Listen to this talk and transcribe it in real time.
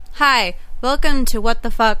Hi, welcome to What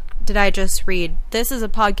the Fuck Did I Just Read? This is a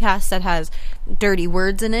podcast that has dirty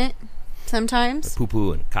words in it sometimes.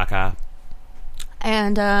 Poo-poo and caca.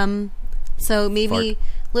 And, so maybe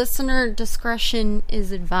listener discretion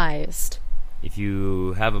is advised. If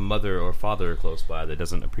you have a mother or father close by that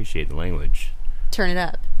doesn't appreciate the language, turn it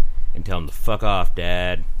up. And tell them to fuck off,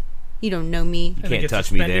 Dad. You don't know me. You can't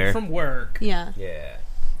touch me there. From work. Yeah. Yeah.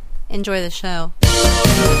 Enjoy the show.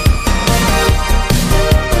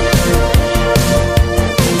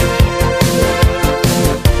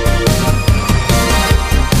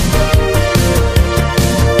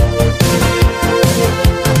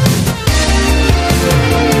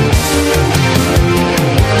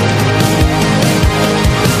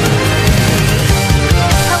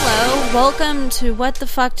 Welcome to What the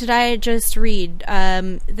Fuck Did I Just Read?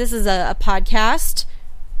 This is a podcast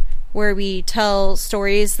where we tell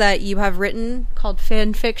stories that you have written called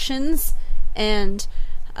fan fictions, and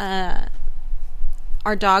our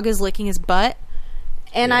dog is licking his butt,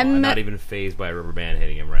 and yeah, I'm not even fazed by a rubber band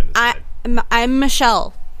hitting him right in the side. I'm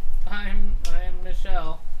Michelle. I'm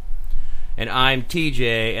Michelle. And I'm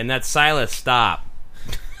TJ, and that's Silas. Stop.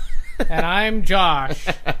 And I'm Josh.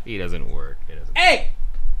 He doesn't work. Hey!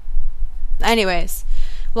 Anyways,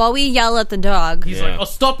 while we yell at the dog, He's like, I'll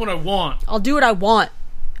stop when I want. I'll do what I want.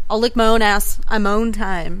 I'll lick my own ass on my own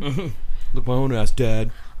time. Lick my own ass, Dad.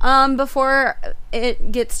 Before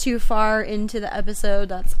it gets too far into the episode,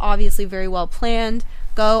 that's obviously very well planned,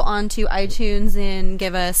 go onto iTunes and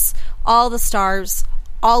give us all the stars,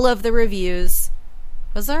 all of the reviews.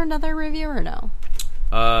 Was there another review or no?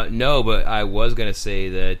 No, but I was gonna say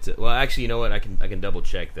that. Well, actually, you know what? I can double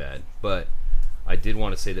check that, but I did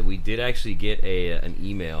want to say that we did actually get an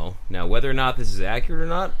email. Now, whether or not this is accurate or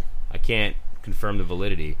not, I can't confirm the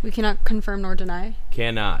validity. We cannot confirm nor deny.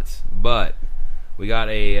 Cannot. But we got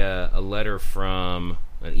a letter from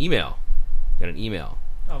an email. Got an email.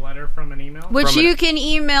 A letter from an email? Which you can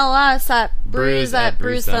email us at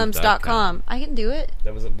bruise@bruisethumps.com. I can do it.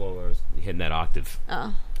 That was, well, I was hitting that octave.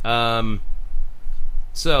 Oh.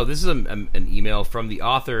 So, this is an email from the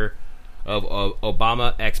author of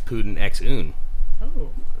Obama X Putin X Un.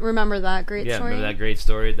 Oh. Remember that great story? Yeah, remember that great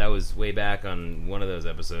story? That was way back on one of those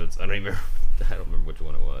episodes. I don't remember which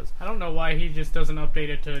one it was. I don't know why he just doesn't update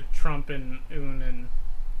it to Trump and Un and...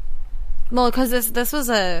 Well, because this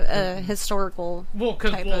was a historical. Well,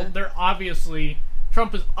 because they're obviously...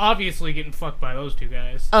 Trump is obviously getting fucked by those two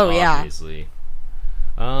guys. Oh, yeah. Obviously.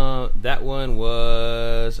 That one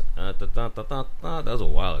was... that was a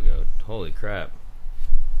while ago. Holy crap.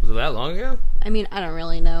 Was it that long ago? I mean, I don't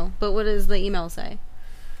really know. But what does the email say?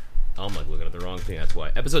 I'm like looking at the wrong thing, that's why.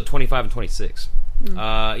 Episode 25 and 26.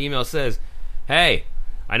 Email says, hey,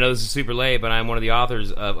 I know this is super late, but I'm one of the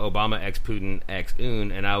authors of Obama X Putin X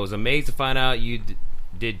Un, and I was amazed to find out you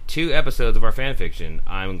did 2 episodes of our fanfiction.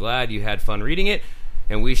 I'm glad you had fun reading it,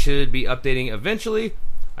 and we should be updating eventually.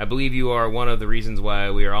 I believe you are one of the reasons why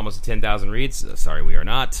we are almost at 10,000 reads. Sorry, we are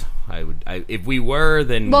not. If we were,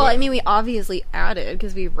 then... Well, I mean, we obviously added,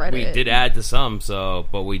 because we read it. We did add to some,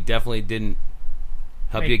 but we definitely didn't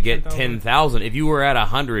help you get 10,000. If you were at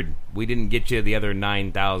 100, we didn't get you the other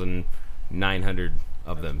 9,900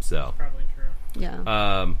 of them, so... Probably true.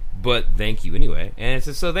 Yeah. But thank you anyway. And it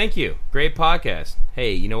says, so thank you. Great podcast.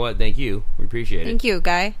 Hey, you know what? Thank you. We appreciate it. Thank you,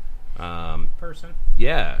 guy. Person.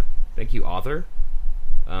 Yeah. Thank you, author.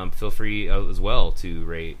 Feel free as well to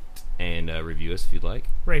rate and review us if you'd like.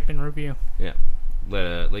 Rape and review. Yeah.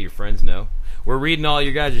 Let your friends know. We're reading all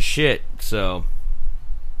your guys' shit, so,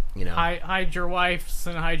 you know. Hide your wives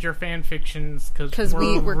and hide your fan fictions, because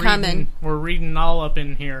we're coming. We're reading all up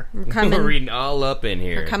in here. We're coming. We're reading all up in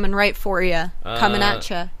here. We're coming right for you. Coming at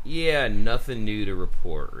you. Yeah, nothing new to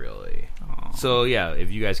report, really. Aww. So, yeah,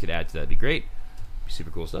 if you guys could add to that, that'd be great.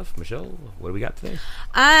 Super cool stuff. Michelle, what do we got today?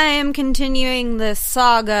 I am continuing the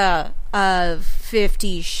saga of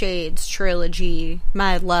 50 Shades trilogy,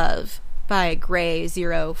 My Love, by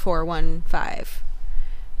Gray0415.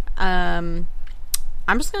 I'm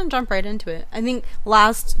just gonna jump right into it. I think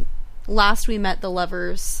last we met the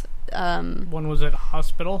lovers. One was at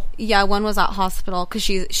hospital. Yeah, one was at hospital because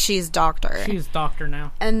she's doctor. She's doctor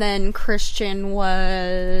now. And then Christian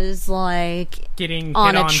was like getting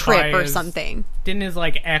on a trip or something. Didn't his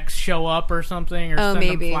like ex show up or something, or send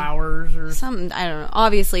maybe him flowers or something? I don't know.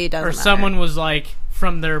 Obviously, it doesn't. Or someone was like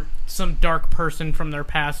some dark person from their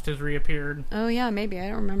past has reappeared. Oh yeah, maybe I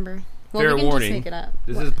don't remember. Well, Fair we can warning. Just make it up.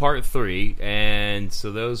 This is part 3, and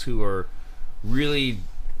so those who are really,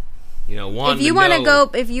 want if you want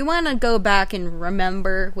to go back and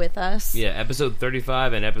remember with us, yeah, episode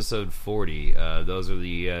 35 and episode 40. Those are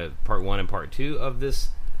the part 1 and part 2 of this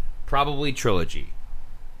probably trilogy.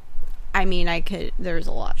 I mean, I could. There's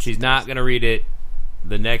a lot. She's not going to read it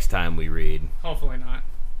the next time we read. Hopefully not.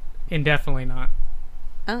 Indefinitely not.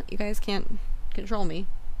 Oh, you guys can't control me.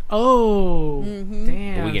 Oh, Mm-hmm.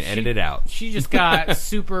 damn. But we can edit it out. She just got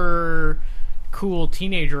super cool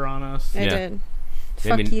teenager on us. I Yeah. did.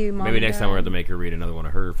 Maybe, Fuck you, Mom. maybe and next time we're Dad. going to make her read another one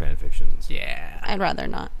of her fan fictions. Yeah. I'd rather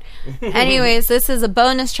not. Anyways, this is a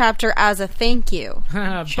bonus chapter as a thank you.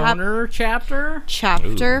 Boner chapter?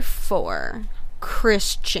 Chapter Ooh. 4.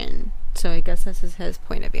 Christian. So I guess this is his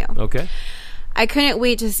point of view. Okay. I couldn't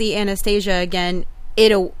wait to see Anastasia again.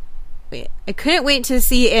 I couldn't wait to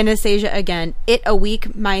see Anastasia again. A week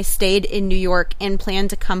I stayed in New York and planned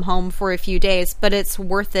to come home for a few days, but it's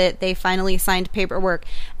worth it. They finally signed paperwork,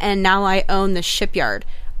 and now I own the shipyard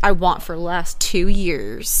I want for the last 2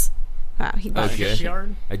 years. Wow, he bought Okay. a ship.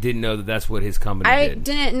 Shipyard? I didn't know that that's what his company I did.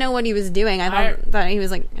 didn't know what he was doing. I thought he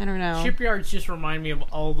was like, I don't know. Shipyards just remind me of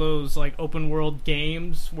all those like open world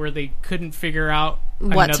games where they couldn't figure out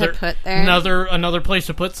What to put there. another place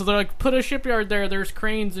to put. So they're like, put a shipyard there. There's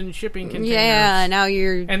cranes and shipping containers. Yeah, now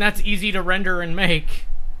you're And that's easy to render and make.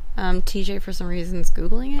 TJ for some reason is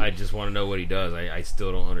Googling it. I just want to know what he does. I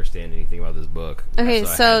still don't understand anything about this book. Okay, I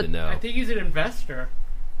so- had to know. I think he's an investor.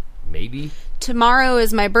 Maybe. Tomorrow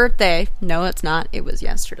is my birthday. No, it's not. It was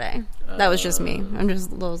yesterday. That was just me. I'm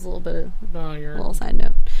just that was a little bit of No, you're little side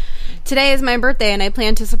note. Today is my birthday, and I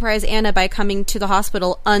plan to surprise Anna by coming to the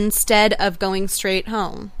hospital instead of going straight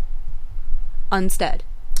home. Unstead.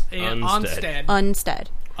 Onstead. Unstead.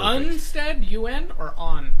 Unstead? UN or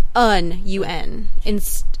on? Un.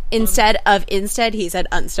 Instead of instead, he said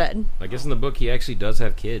unstead. I guess in the book he actually does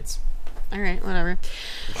have kids. All right, whatever.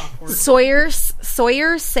 Awkward.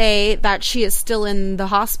 Sawyer say that she is still in the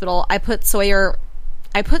hospital. I put Sawyer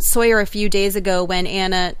a few days ago when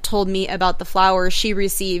Anna told me about the flowers she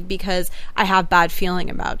received because I have bad feeling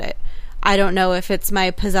about it. I don't know if it's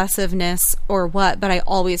my possessiveness or what, but I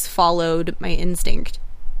always followed my instinct.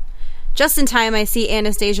 Just in time, I see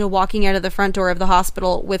Anastasia walking out of the front door of the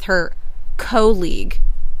hospital with her colleague.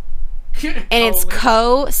 And it's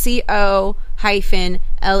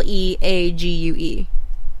C-O-hyphen-League.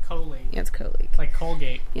 Colleague. Yeah, it's colleague. Like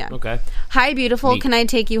Colgate. Yeah. Okay. Hi, beautiful. Neat. Can I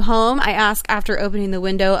take you home? I ask after opening the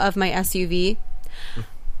window of my SUV.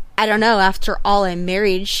 I don't know. After all, I'm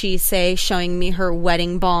married, she say, showing me her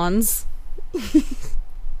wedding bonds.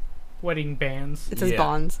 Wedding bands. It says Yeah.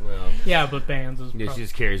 bonds. Well, Yeah, but bands is yeah, prob- she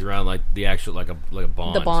just carries around like the actual like a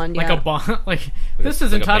bond. The bond, like yeah. a bond. Like this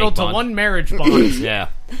is like a entitled bank to bond. one marriage bond. Yeah.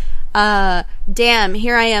 Damn,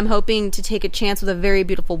 here I am hoping to take a chance with a very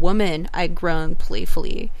beautiful woman, I groan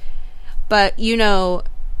playfully. But, you know,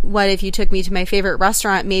 what if you took me to my favorite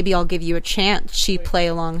restaurant, maybe I'll give you a chance, she play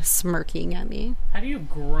along, smirking at me. How do you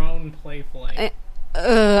groan playfully?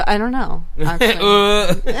 I don't know, actually.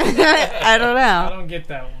 I don't I know. don't get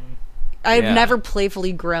that one. I've Yeah. never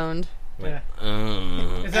playfully groaned. Yeah.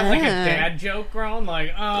 Is that like a dad joke groan?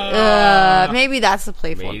 Like, Maybe that's a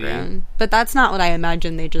playful Maybe. groan. But that's not what I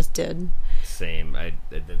imagined they just did. Same.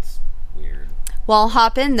 That's weird. Well,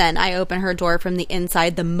 hop in then. I open her door from the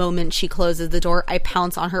inside. The moment she closes the door, I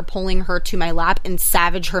pounce on her, pulling her to my lap and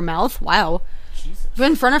savage her mouth. Wow. Jesus.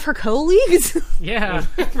 In front of her colleagues? Yeah.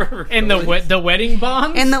 And the wedding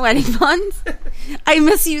bonds? In the wedding bonds? I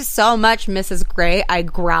miss you so much, Mrs. Gray. I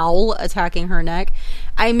growl, attacking her neck.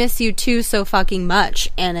 I miss you too so fucking much.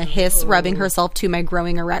 Anna hiss, rubbing herself to my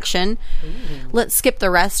growing erection. Let's skip the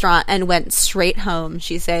restaurant and went straight home,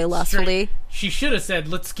 she say lustfully. She should have said,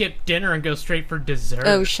 let's skip dinner and go straight for dessert.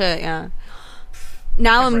 Oh shit, yeah.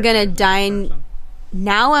 Now I'm gonna dine.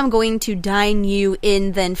 Now I'm going to dine you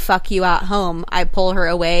in, then fuck you at home. I pull her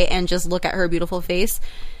away and just look at her beautiful face.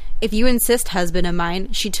 If you insist, husband of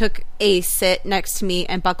mine. She took a sit next to me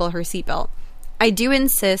and buckle her seatbelt. I do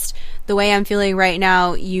insist. The way I'm feeling right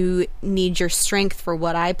now, you need your strength for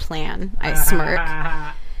what I plan. I smirk.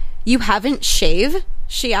 You haven't shaved?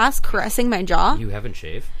 She asked, caressing my jaw. You haven't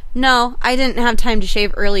shaved? No, I didn't have time to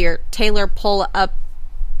shave earlier. Taylor pull up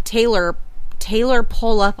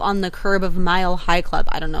on the curb of Mile High Club.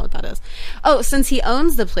 I don't know what that is. Oh, since he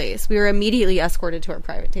owns the place, we were immediately escorted to our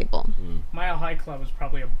private table. Mile High Club is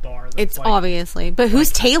probably a bar. That's It's like obviously. But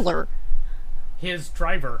who's Taylor? his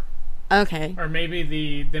driver. Okay. Or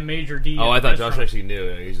maybe the Major D. Oh, at I the thought Josh restaurant. actually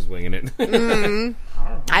knew. He was just winging it.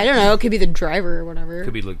 I don't know. It could be the driver or whatever.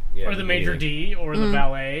 Could be yeah, Or the Major anything. D, or the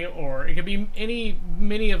valet, or it could be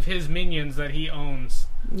many of his minions that he owns.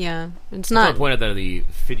 Yeah. It's I not. want to point out that the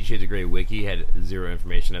 50 Shades of Grey wiki had zero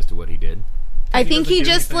information as to what he did. I think doesn't he do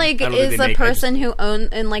just, anything. like, I don't think is they a make- person who owns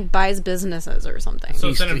and, like, buys businesses or something. So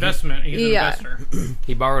it's an He's- investment. He's an Yeah. investor.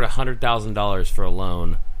 He borrowed $100,000 for a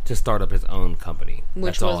loan to start up his own company.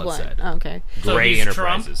 Which That's was all it what? said. Oh, okay. So Gray he's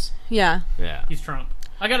Enterprises. Yeah. Yeah. He's Trump.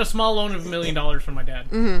 I got a small loan of $1 million from my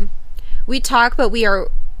dad. We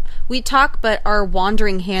talk, but our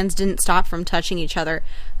wandering hands didn't stop from touching each other.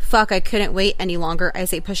 Fuck, I couldn't wait any longer, I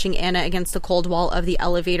say, pushing Anna against the cold wall of the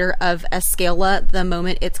elevator of Escala the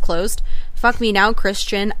moment it's closed. Fuck me now,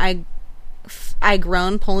 Christian, I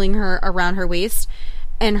groan, pulling her around her waist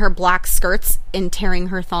and her black skirts and tearing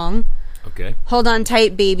her thong. Okay. Hold on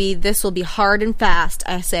tight, baby. This will be hard and fast,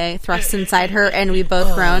 I say, thrust inside her, and we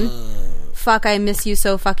both groan. Fuck, I miss you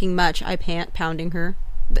so fucking much, I pant, pounding her.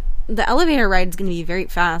 The elevator ride's gonna be very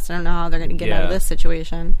fast. I don't know how they're gonna get out of this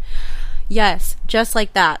situation. Yes, just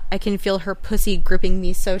like that. I can feel her pussy gripping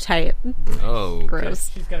me so tight. Oh, okay.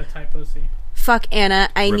 Gross. She's got a tight pussy. Fuck, Anna,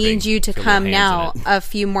 I Gripping. need you to Feel come little now. hands in it. A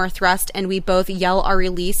few more thrusts, and we both yell our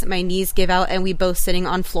release. My knees give out, and we both sitting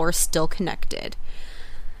on floor, still connected.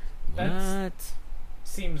 That What?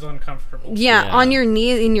 seems uncomfortable. Yeah, Yeah. on your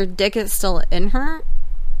knees, and your dick is still in her.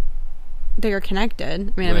 They are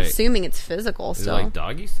connected. I mean, I'm Wait. assuming it's physical Is it still. like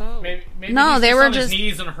doggy style? Maybe No, he's they just were on just- his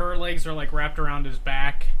knees and her legs are like wrapped around his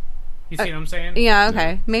back. You see what I'm saying? Yeah,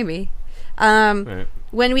 okay, maybe. Right.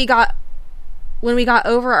 When we got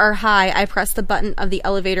over our high, I pressed the button of the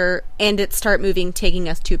elevator and it start moving, taking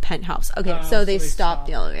us to penthouse. Okay, Oh, so they stopped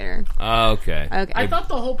the elevator. Oh, okay. Okay. I thought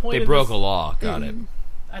the whole point They of broke this, a law. Got it.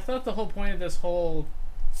 I thought the whole point of this whole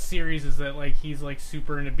series is that like he's like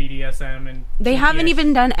super into BDSM and They kinky haven't ass-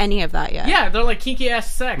 even done any of that yet. Yeah, they're like kinky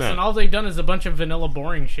ass sex, No. and all they've done is a bunch of vanilla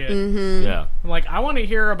boring shit. Yeah. I'm like, I want to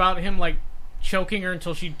hear about him like choking her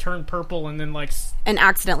until she turned purple, and then like And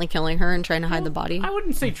accidentally killing her and trying to hide the body. I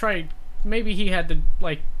wouldn't say try. Maybe he had to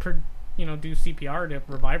like do CPR to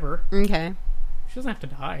revive her. Okay. She doesn't have to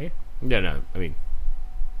die, Yeah, no. I mean,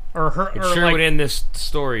 or her, it or sure like, would end this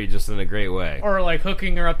story just in a great way. or like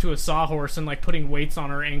hooking her up to a sawhorse and like putting weights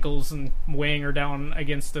on her ankles and weighing her down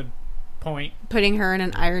against a point. Putting her in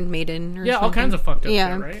an Iron Maiden or Yeah, all something. kinds of fucked up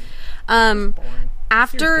Yeah. shit, right? Um, Boring.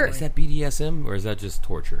 after Is that BDSM or is that just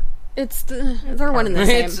torture? they're one and the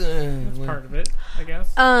same. That's part of it, I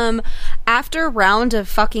guess. After a round of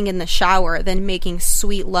fucking in the shower, then making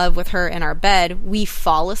sweet love with her in our bed, we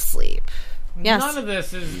fall asleep. Yes. None of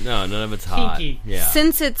this is. No, none of it's hot. Kinky. Yeah.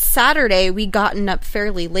 Since it's Saturday, we gotten up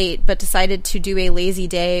fairly late, but decided to do a lazy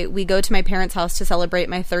day. We go to my parents' house to celebrate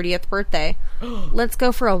my 30th birthday. Let's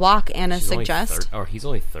go for a walk, Anna She's only suggests. he's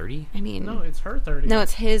only 30? I mean, No, it's her 30. no,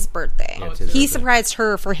 it's his birthday. Yeah, it's his He birthday. surprised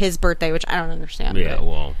her for his birthday, which I don't understand. Yeah, but-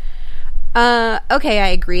 well. Okay, I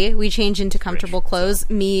agree. We change into comfortable Rich, clothes.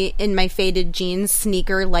 Me in my faded jeans,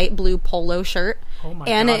 sneaker, light blue polo shirt. Oh my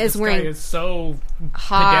Anna god, is this wearing guy is so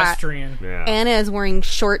hot. pedestrian. Yeah. Anna is wearing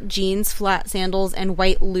short jeans, flat sandals, and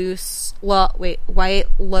white loose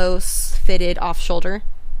fitted off shoulder.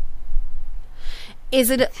 Is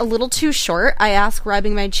it a little too short? I ask,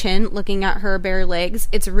 rubbing my chin, looking at her bare legs.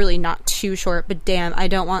 It's really not too short, but damn, I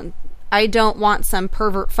don't want some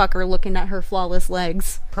pervert fucker looking at her flawless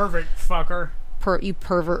legs. Pervert fucker. You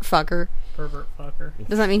pervert fucker. Pervert fucker.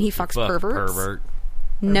 Does that mean he fucks Fuck perverts? pervert. Or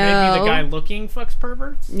No. maybe the guy looking fucks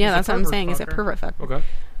perverts? Yeah, He's a that's what I'm pervert saying. He's a fucker. pervert fucker. Okay.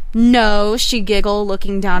 No, she giggled,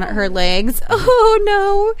 looking down at her legs. Oh,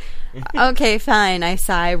 no. Okay, fine, I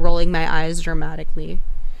sigh, rolling my eyes dramatically.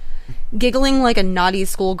 Giggling like a naughty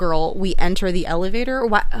schoolgirl, we enter the elevator.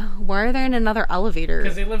 Why are they in another elevator?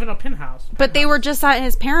 Because they live in a penthouse. But they were just at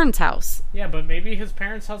his parents' house. Yeah, but maybe his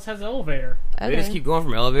parents' house has an elevator. They just Okay. keep going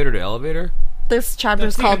from elevator to elevator? This chapter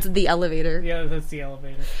is That's called even- The Elevator. Yeah, that's the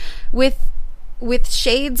elevator. With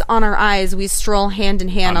shades on our eyes, we stroll hand in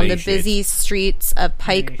hand How on many the busy streets of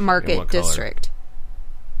Pike Many shades. In Market what color? District.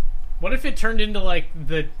 What if it turned into like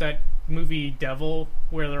that movie Devil,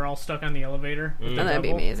 where they're all stuck on the elevator? with the Oh, that'd be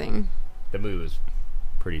devil? amazing. The movie was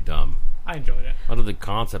pretty dumb. I enjoyed it. I thought the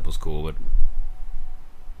concept was cool, but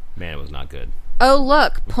man, it was not good. Oh,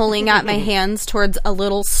 look, pulling at my hands towards a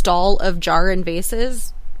little stall of jar and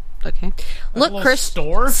vases. Okay. Look, little Chris.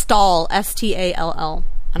 store? Stall. Stall.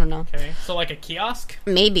 I don't know. Okay, so like a kiosk?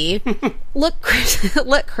 Maybe. Look,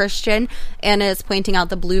 look, Christian. Anna is pointing out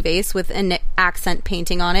the blue vase with an accent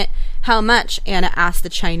painting on it. How much? Anna asked the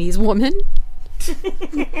Chinese woman.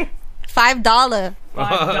 $5,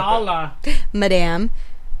 $5. madame.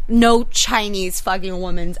 No Chinese fucking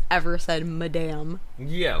woman's ever said madame.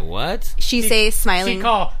 Yeah, what? She says, smiling. She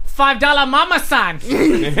call $5 mama san.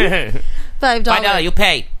 $5. You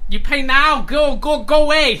pay. You pay now. Go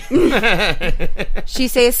away. She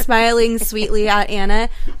says, smiling sweetly at Anna.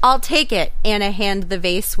 I'll take it. Anna hand the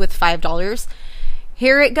vase with $5.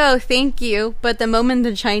 Here it go, thank you. But the moment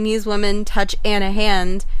the Chinese woman touch Anna's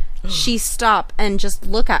hand, she stop and just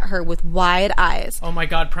look at her with wide eyes. Oh my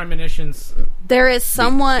god, premonitions. There is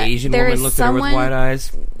someone. Asian there woman is looked at her with someone. wide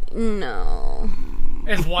eyes. No.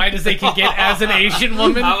 As wide as they can get as an Asian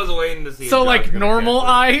woman. I was waiting to see. So, if like, Josh was gonna normal catch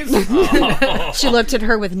eyes? She looked at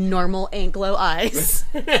her with normal Anglo eyes,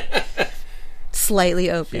 slightly it.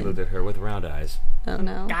 She open. looked at her with round eyes. Oh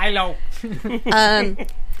no. Kylo.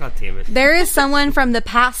 God damn it. There is someone from the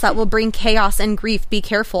past that will bring chaos and grief. Be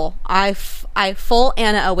careful. I full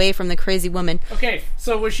Anna away from the crazy woman. Okay,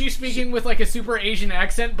 so was she speaking with, like, a super Asian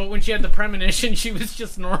accent, but when she had the premonition, she was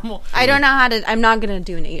just normal? I don't know how to. I'm not going to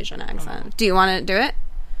do an Asian accent. Do you want to do it?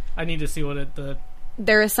 I need to see what the...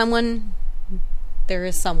 There is someone. There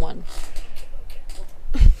is someone.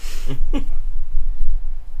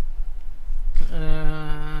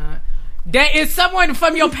 There is someone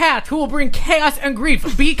from your path who will bring chaos and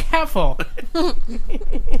grief. Be careful. That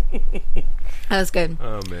was good.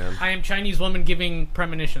 Oh man. I am Chinese woman giving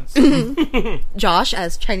premonitions. Josh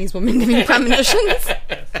as Chinese woman giving premonitions.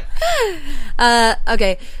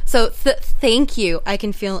 Okay, so thank you. I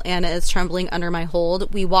can feel Anna is trembling under my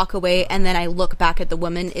hold. We walk away, and then I look back at the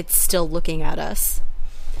woman. It's still looking at us.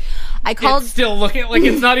 I called. It's still looking like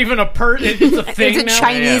it's not even a it's a thing It's a now.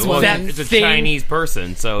 Chinese well, woman. it's a Thing. Chinese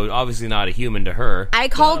person, so obviously not a human to her. I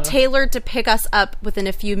called Taylor to pick us up within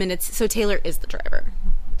a few minutes. So Taylor is the driver.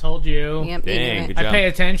 Told you. Yep, Dang, ignorant. good I job. pay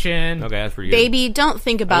attention. Okay, that's pretty good. Baby, don't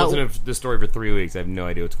think I about. listened to this story for 3 weeks. I have no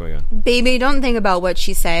idea what's going on. Baby, don't think about what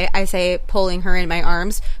she say. I say, pulling her in my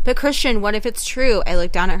arms. But Christian, what if it's true? I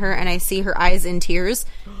look down at her and I see her eyes in tears.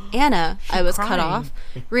 Anna, I was cut crying. off.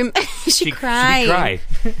 She cried. She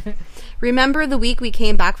cried. Remember the week we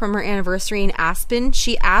came back from her anniversary in Aspen?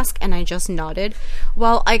 She asked, and I just nodded.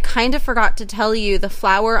 Well, I kind of forgot to tell you the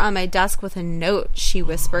flower on my desk with a note, she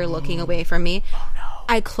whispered, looking away from me.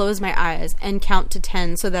 I close my eyes and count to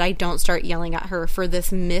 10 so that I don't start yelling at her for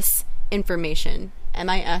this misinformation.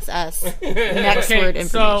 MISS. Next Okay, word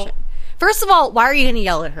information. First of all, why are you going to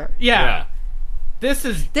yell at her? Yeah. This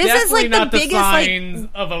is definitely like the not the biggest, like- signs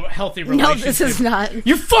of a healthy No, relationship. this is not.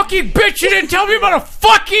 You fucking bitch! You didn't tell me about a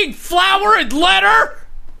fucking flower and letter!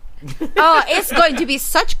 Oh, it's going to be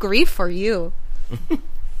such grief for you.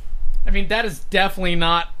 I mean, that is definitely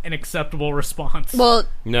not an acceptable response. Well,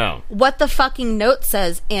 No. what the fucking note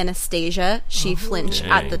says, Anastasia. She flinched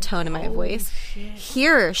dang. at the tone of my voice.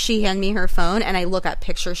 Here, she handed me her phone, and I look at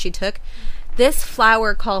pictures she took. This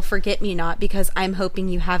flower call Forget-Me-Not because I'm hoping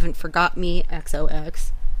you haven't forgot me,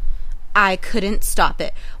 XOX. I couldn't stop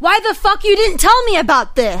it. Why the fuck you didn't tell me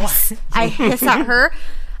about this? I hiss at her.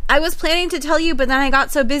 I was planning to tell you, but then I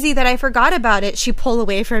got so busy that I forgot about it. She pulled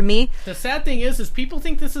away from me. The sad thing is people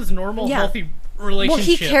think this is normal, Yeah. healthy Well,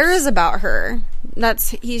 relationships. he cares about her.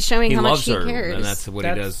 He's showing He how much loves he her, cares. and that's what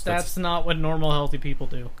he does. That's not what normal, healthy people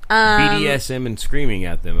do. BDSM and screaming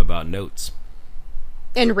at them about notes.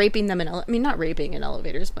 And raping them I mean, not raping in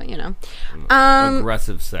elevators, but you know.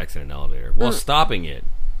 Aggressive sex in an elevator while stopping it.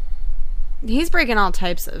 He's breaking all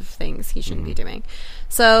types of things he shouldn't be doing.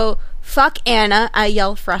 So, fuck Anna, I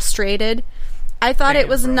yell frustrated. I thought it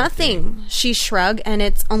was nothing. She shrugged, and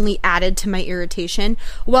it's only added to my irritation.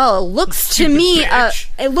 Well, it looks to me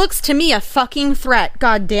a fucking threat.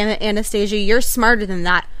 God damn it, Anastasia, you're smarter than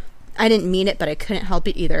that. I didn't mean it, but I couldn't help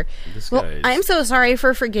it either. Well, guy's- I'm so sorry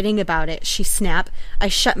for forgetting about it, she snapped. I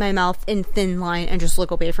shut my mouth in thin line and just look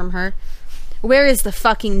away from her. Where is the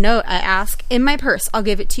fucking note, I ask. In my purse. I'll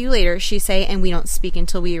give it to you later, she say, and we don't speak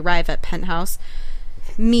until we arrive at Penthouse.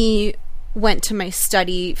 Me went to my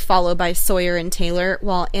study, followed by Sawyer and Taylor,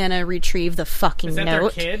 while Anna retrieved the fucking Is that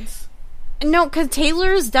note. their kids? No, because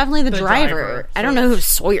Taylor is definitely the driver. I don't know who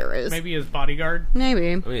Sawyer is. Maybe his bodyguard?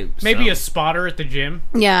 Maybe. I mean, Maybe so- a spotter at the gym?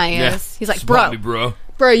 Yeah, he is. He's like, Spot bro, me, bro.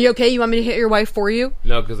 bro, you okay? You want me to hit your wife for you?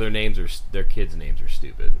 No, because their kids' names are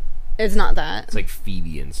stupid. It's not that. It's like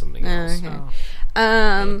Phoebe and something else. Okay. Oh.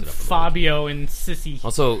 I looked it up on the Fabio and Sissy.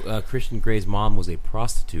 Also, Christian Grey's mom was a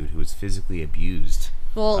prostitute who was physically abused.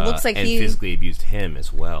 Well, it looks like and he... physically abused him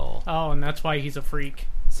as well. Oh, and that's why he's a freak.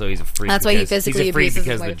 So he's a freak. That's why he because- physically he's a freak abuses his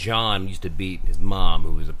because the wife. John used to beat his mom,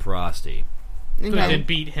 who was a prostitute. Who Okay. did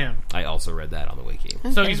beat him. I also read that on the wiki.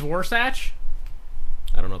 So Okay. he's Warsatch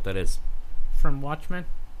I don't know what that is. from Watchmen?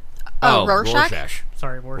 Oh, Rorschach?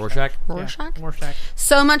 Sorry, Warsatch. Rorschach? Yeah, Rorschach? Rorschach.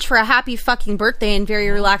 So much for a happy fucking birthday and very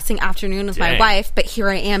relaxing afternoon with my Dang. wife, but here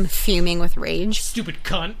I am fuming with rage. Stupid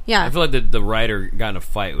cunt. Yeah. I feel like the writer got in a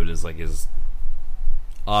fight with his obvious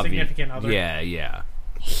Significant other. Yeah.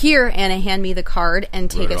 Here, Anna, hand me the card and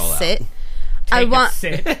take Wrote it a all out. sit. Take want- a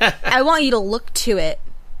sit. I want you to look to it,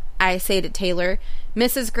 I say to Taylor.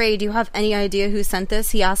 Mrs. Gray, do you have any idea who sent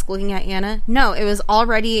this? He asked, looking at Anna. No, it was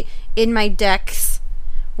already in my decks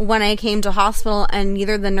when I came to hospital, and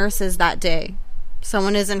neither the nurses that day.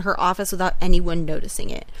 Someone is in her office without anyone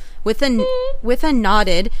noticing it. With a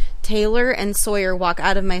nodded, Taylor and Sawyer walk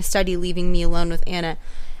out of my study, leaving me alone with Anna.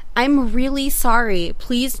 I'm really sorry.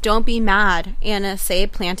 Please don't be mad, Anna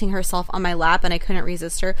said, planting herself on my lap, and I couldn't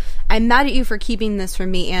resist her. I'm mad at you for keeping this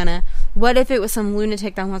from me, Anna. What if it was some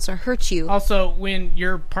lunatic that wants to hurt you? Also, when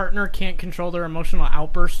your partner can't control their emotional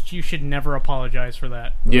outbursts, you should never apologize for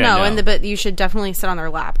that. Yeah, no. But you should definitely sit on their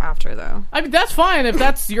lap after, though. I mean, that's fine if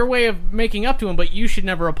that's your way of making up to him, but you should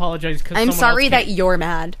never apologize because I'm sorry that you're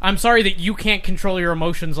mad. I'm sorry that you can't control your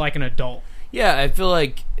emotions like an adult. Yeah, I feel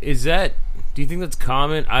like, do you think that's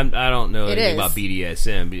common? I don't know anything about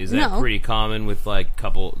BDSM, but is that pretty common with, like,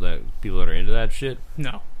 people that are into that shit?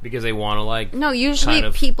 No. Because they want to, like... No,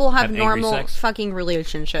 usually people have normal sex? fucking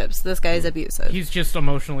relationships. This guy's abusive. He's just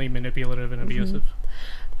emotionally manipulative and abusive.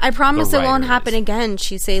 I promise it won't happen again,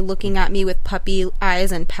 she say, looking at me with puppy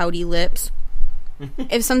eyes and pouty lips.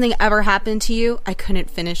 If something ever happened to you, I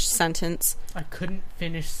couldn't finish sentence.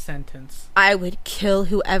 I would kill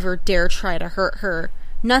whoever dare try to hurt her.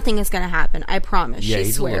 Nothing is going to happen, I promise,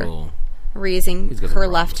 she swear. Raising her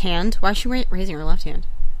left hand. Why is she raising her left hand?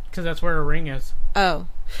 Because that's where her ring is. Oh.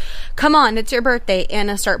 Come on, it's your birthday.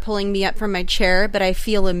 Anna start pulling me up from my chair, but I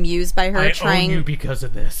feel amused by her trying... I own you because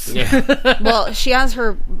of this. Yeah. Well, she has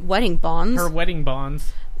her wedding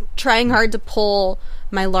bonds. Trying hard to pull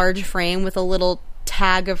my large frame with a little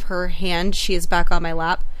tag of her hand. She is back on my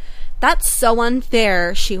lap. That's so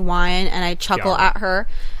unfair, she whine, and I chuckle at her.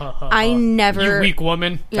 I never... You weak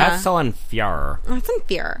woman. Yeah. That's so unfair. That's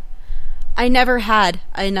unfair. I never had.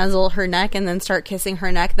 I nuzzle her neck and then start kissing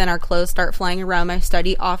her neck. Then our clothes start flying around my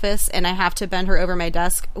study office, and I have to bend her over my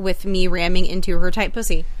desk with me ramming into her tight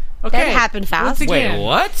pussy. Okay. That happened fast. Wait,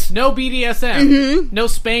 what? No BDSM. Mm-hmm. No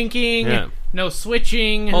spanking. Yeah. No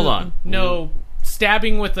switching. Hold on. No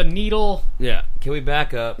stabbing with a needle. Yeah. Can we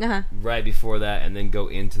back up right before that and then go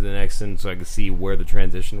into the next sentence so I can see where the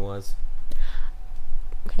transition was?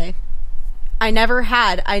 Okay. I never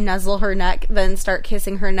had. I nuzzle her neck, then start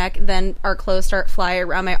kissing her neck, then our clothes start fly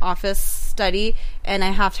around my office study, and I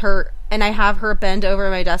have her bend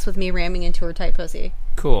over my desk with me ramming into her tight pussy.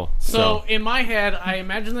 Cool. So in my head, I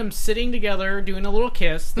imagine them sitting together, doing a little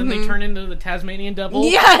kiss, then they turn into the Tasmanian devil.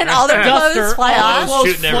 Yeah, and all their clothes fly off. All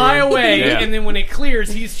their clothes fly away, and then when it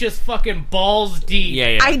clears, he's just fucking balls deep.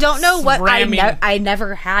 Yeah. I don't know what I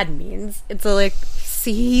never had means. It's like,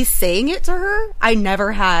 see, he's saying it to her? I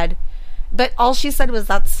never had. But all she said was,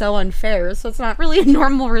 that's so unfair, so it's not really a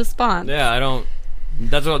normal response. Yeah, I don't...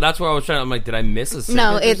 That's where I was trying... I'm like, did I miss a sentence?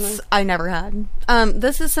 No, it's... I never had.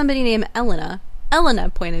 This is somebody named Elena. Elena,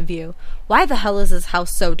 point of view. Why the hell is this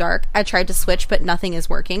house so dark? I tried to switch, but nothing is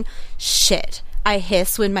working. Shit. I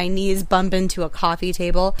hiss when my knees bump into a coffee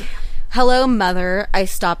table. Hello, mother. I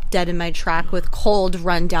stop dead in my track with cold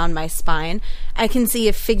run down my spine. I can see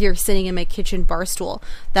a figure sitting in my kitchen bar stool.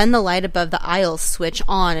 Then the light above the aisles switch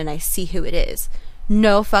on and I see who it is.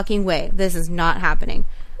 No fucking way. This is not happening.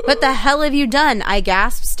 What the hell have you done? I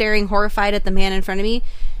gasped, staring horrified at the man in front of me.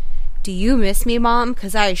 Do you miss me, Mom?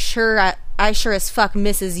 'Cause I sure as fuck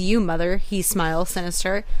misses you, Mother. He smiles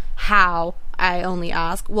sinister. How? I only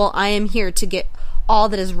ask. Well, I am here to get all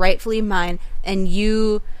that is rightfully mine, and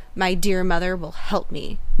you... my dear mother will help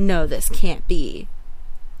me. No, this can't be.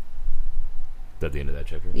 Is that the end of that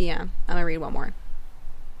chapter? Yeah. I'm going to read one more.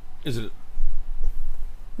 Is it...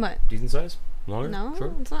 What? Decent size? Longer? No,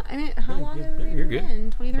 Short? it's not. I mean, how long have we You're been?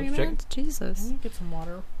 good. 23 Let's minutes? Jesus. Let me get some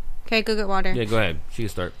water. Okay, go get water. Yeah, go ahead. She can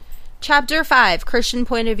start. Chapter 5, Christian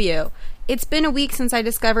Point of View. It's been a week since I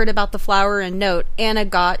discovered about the flower and note Anna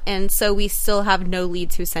got, and so we still have no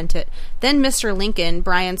leads who sent it. Then Mr. Lincoln,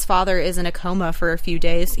 Brian's father, is in a coma for a few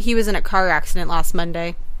days. He was in a car accident last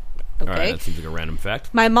Monday. Okay. All right, that seems like a random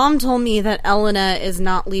fact. My mom told me that Elena is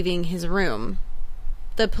not leaving his room.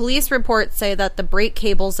 The police reports say that the brake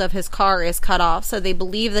cables of his car is cut off, so they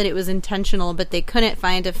believe that it was intentional, but they couldn't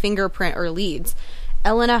find a fingerprint or leads.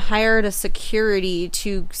 Elena hired a security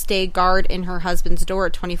to stay guard in her husband's door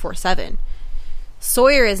 24/7.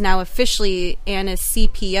 Sawyer is now officially Anna's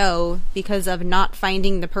CPO because of not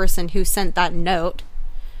finding the person who sent that note.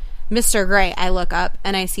 Mr. Gray, I look up,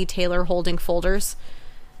 and I see Taylor holding folders.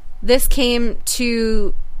 This came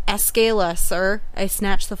to Escala, sir. I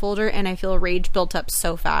snatch the folder, and I feel rage built up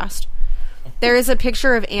so fast. There is a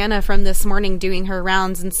picture of Anna from this morning doing her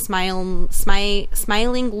rounds and smiling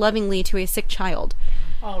lovingly to a sick child.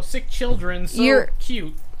 Oh, sick children, so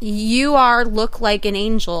cute. You look like an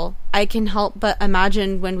angel. I can help but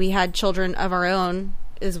imagine when we had children of our own.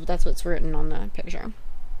 That's what's written on the picture.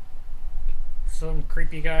 some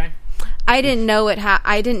creepy guy. I didn't know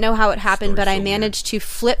I didn't know how it happened, Story's but I so managed to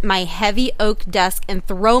flip my heavy oak desk and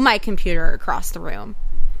throw my computer across the room.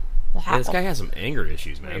 Wow. Yeah, this guy has some anger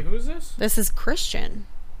issues, man. Wait, who is this? This is Christian.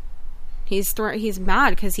 He's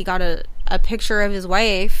mad because he got a picture of his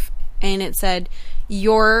wife, and it said,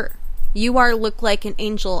 "You look like an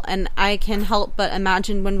angel, and I can help but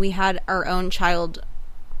imagine when we had our own child,"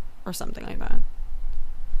 or something like that.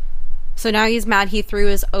 So now he's mad. He threw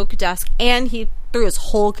his oak desk, and he threw his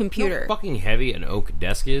whole You know computer. how fucking heavy an oak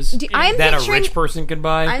desk is I'm that a picturing- rich person can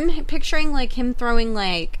buy. I'm picturing like him throwing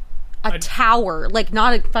like a tower, like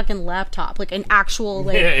not a fucking laptop, like an actual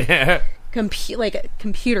like yeah. like a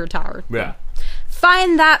computer tower. Yeah.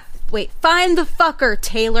 Find the fucker,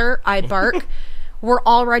 Taylor, I bark. We're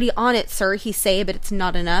already on it, sir, he say, but it's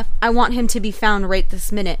not enough. I want him to be found right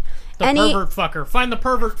this minute. The pervert fucker. Find the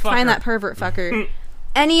pervert fucker. Find that pervert fucker.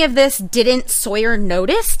 Any of this didn't Sawyer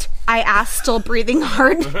noticed? I asked, still breathing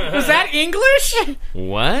hard. Was that English?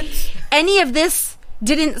 What? Any of this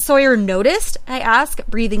didn't Sawyer noticed? I asked,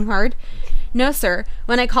 breathing hard. No, sir.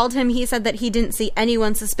 When I called him, he said that he didn't see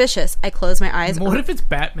anyone suspicious. I closed my eyes. What if it's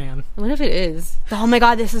Batman? What if it is? Oh my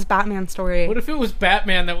god, this is Batman's story. What if it was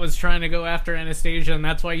Batman that was trying to go after Anastasia and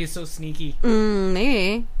that's why he's so sneaky?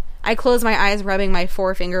 Maybe. I closed my eyes, rubbing my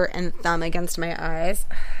forefinger and thumb against my eyes.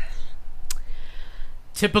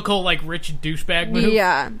 Typical, like, rich douchebag move.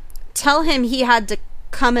 Yeah. Tell him he had to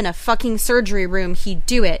come in a fucking surgery room, he'd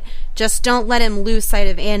do it. Just don't let him lose sight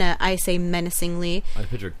of Anna, I say menacingly. I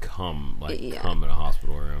picture come in a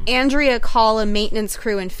hospital room. Andrea, call a maintenance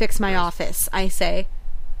crew and fix my office, I say.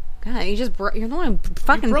 God, you're the one who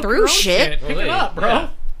fucking Broke your threw own shit. Pick it up, bro. Yeah.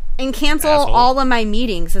 And cancel Asshole. all of my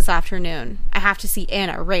meetings this afternoon. I have to see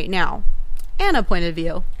Anna right now. Anna point of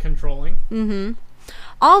view. Controlling.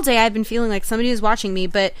 All day I've been feeling like somebody is watching me,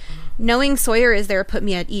 but knowing Sawyer is there put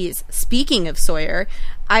me at ease. Speaking of Sawyer,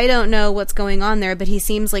 I don't know what's going on there, but he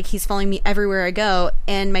seems like he's following me everywhere I go,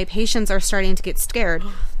 and my patients are starting to get scared.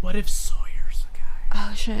 What if Sawyer's a guy?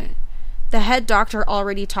 Oh, shit. The head doctor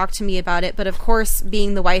already talked to me about it, but of course,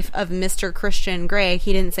 being the wife of Mr. Christian Grey,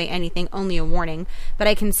 he didn't say anything, only a warning. But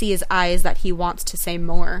I can see his eyes that he wants to say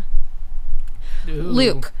more. Ooh.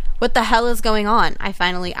 Luke, what the hell is going on? I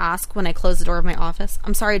finally ask when I close the door of my office.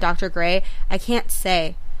 I'm sorry, Dr. Grey. I can't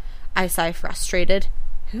say. I sigh frustrated.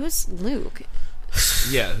 Who's Luke?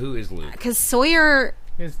 Yeah, who is Luke? Because Sawyer...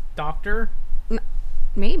 His doctor?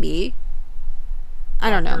 Maybe. I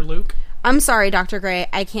don't know. Dr. Luke? I'm sorry, Dr. Grey.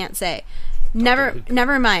 I can't say.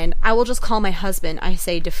 Never mind. I will just call my husband. I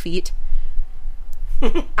say defeat.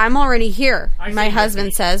 I'm already here, I my say husband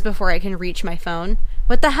defeat. says before I can reach my phone.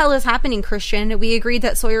 What the hell is happening, Christian? We agreed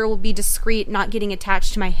that Sawyer will be discreet, not getting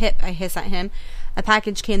attached to my hip, I hiss at him. A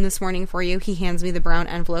package came this morning for you. He hands me the brown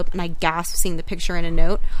envelope, and I gasp, seeing the picture in a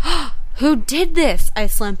note. Who did this? I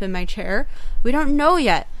slump in my chair. We don't know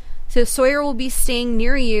yet. So Sawyer will be staying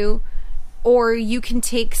near you, or you can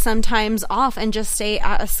take some times off and just stay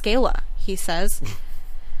at Escala, he says.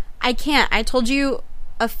 I can't. I told you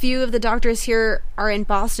a few of the doctors here are in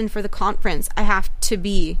Boston for the conference. I have to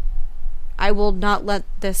be. I will not let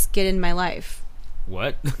this get in my life.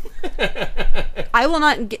 What? I will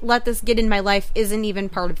not let this get in my life isn't even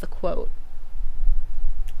part of the quote.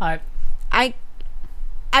 I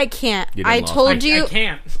can't. You didn't I lost told me. you. I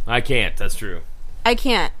can't. I can't. That's true. I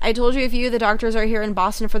can't. I told you if you, the doctors, are here in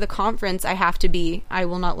Boston for the conference, I have to be. I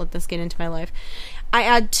will not let this get into my life. I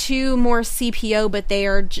add 2 more CPO, but they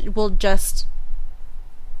will just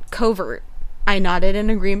covert. I nodded in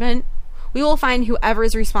agreement. We will find whoever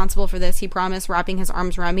is responsible for this, he promised, wrapping his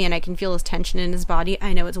arms around me, and I can feel his tension in his body.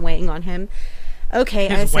 I know it's weighing on him. Okay,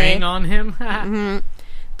 I His say. weighing on him?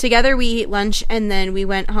 Together we eat lunch, and then we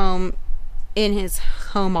went home in his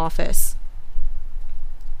home office.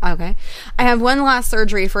 Okay. I have one last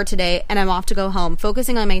surgery for today, and I'm off to go home.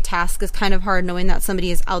 Focusing on my task is kind of hard, knowing that somebody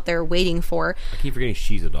is out there waiting for. I keep forgetting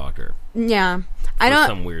she's a doctor. Yeah. I For don't...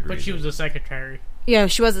 some weird reason. But she was a secretary. Yeah,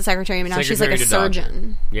 she was a secretary, but now she's like a Secretary to doctor.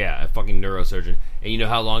 surgeon. Yeah, a fucking neurosurgeon. And you know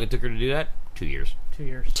how long it took her to do that? 2 years. 2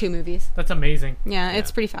 years. 2 movies. That's amazing. Yeah,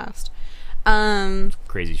 it's Yeah. pretty fast.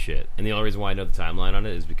 Crazy shit. And the only reason why I know the timeline on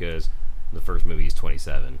it is because the first movie he's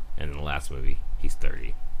 27, and in the last movie he's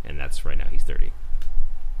 30, and that's right now he's 30.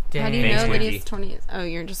 How do you Thanks, know that Wiki. he's 20? Oh,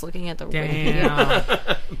 you're just looking at the Damn.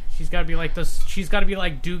 She's got to be like this. She's got to be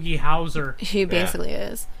like Doogie Howser. She basically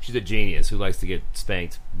is. She's a genius who likes to get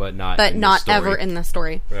spanked, but not But in not the story. ever in the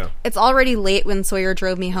story. Yeah. It's already late when Sawyer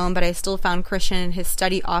drove me home, but I still found Christian in his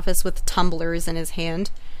study office with tumblers in his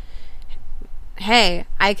hand. Hey,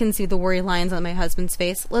 I can see the worry lines on my husband's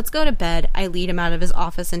face. Let's go to bed. I lead him out of his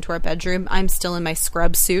office into our bedroom. I'm still in my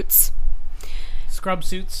scrub suits. Scrub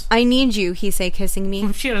suits. I need you, he say, kissing me.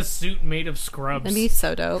 What if she had a suit made of scrubs? That'd be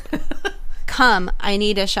so dope. Come, I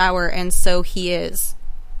need a shower, and so he is.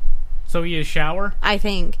 So he is shower? I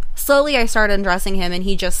think. Slowly I start undressing him, and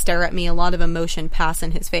he just stare at me, a lot of emotion pass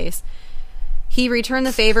in his face. He returned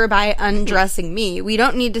the favor by undressing me. We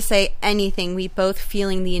don't need to say anything. We both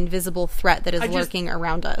feeling the invisible threat that is lurking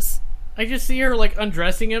around us. I just see her, like,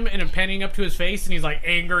 undressing him and penning up to his face, and he's, like,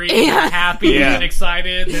 angry and happy and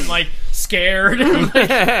excited and, like, scared.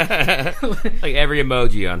 Like every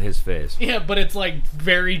emoji on his face. Yeah, but it's, like,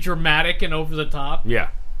 very dramatic and over the top. Yeah.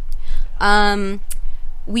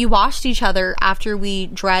 We washed each other after we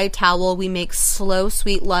dry towel. We make slow,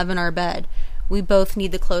 sweet love in our bed. We both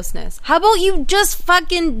need the closeness. How about you just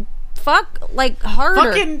fucking fuck, like,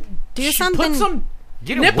 harder? Fucking do something. Put some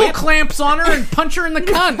Get a nipple whip. clamps on her and punch her in the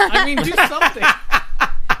cunt. I mean, do something.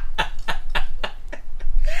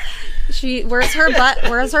 Where's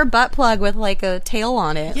her butt plug with, like, a tail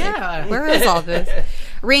on it? Yeah. Like, where is all this?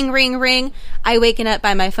 Ring, ring, ring. I waken up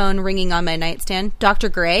by my phone ringing on my nightstand. Dr.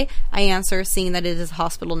 Gray, I answer, seeing that it is a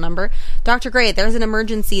hospital number. Dr. Gray, there's an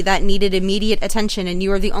emergency that needed immediate attention, and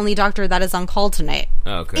you are the only doctor that is on call tonight.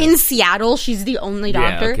 Okay. In Seattle, she's the only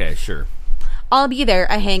doctor. Yeah, okay, sure. I'll be there.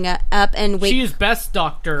 I hang up and wait. She is best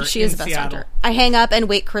doctor. She is in the best Seattle. doctor. I hang up and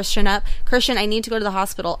wake Christian up. Christian, I need to go to the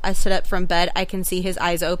hospital. I sit up from bed. I can see his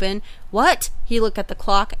eyes open. What? He looked at the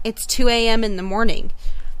clock. It's 2 a.m. in the morning.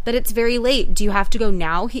 But it's very late. Do you have to go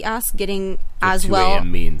now? He asked, getting as 2 well. 2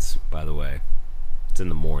 a.m. means, by the way. It's in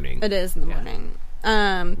the morning. It is in the morning.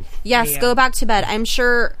 Yes, Yeah. go back to bed. I'm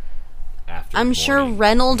sure Morning.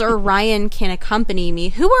 Reynold or Ryan can accompany me.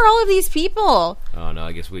 Who are all of these people? Oh, no,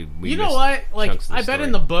 I guess we You know missed what? Like, chunks of I bet story.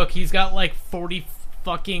 in the book he's got like 40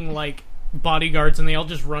 fucking like bodyguards, and they all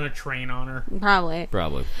just run a train on her. Probably.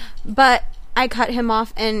 Probably. But I cut him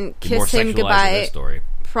off and Be more kiss him sexualized in goodbye, this story.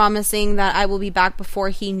 promising that I will be back before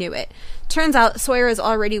he knew it. Turns out Sawyer is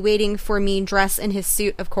already waiting for me, dressed in his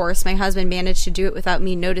suit, of course. My husband managed to do it without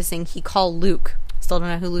me noticing. He called Luke. Still don't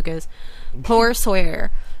know who Luke is. Poor Sawyer.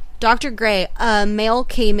 Dr. Gray, a male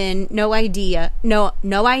came in, no ID,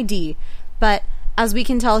 but as we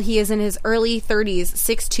can tell, he is in his early 30s,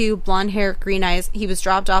 6'2", blonde hair, green eyes. He was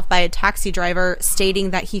dropped off by a taxi driver,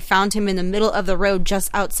 stating that he found him in the middle of the road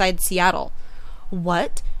just outside Seattle.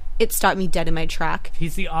 What? It stopped me dead in my track.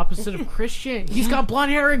 He's the opposite of Christian. He's got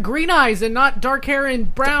blonde hair and green eyes, and not dark hair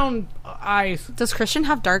and brown eyes. Does Christian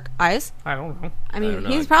have dark eyes? I don't know. I mean, don't know.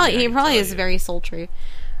 he probably tell is you. very sultry.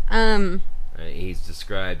 He's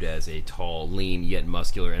described as a tall, lean, yet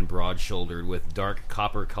muscular and broad-shouldered with dark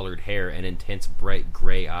copper-colored hair and intense bright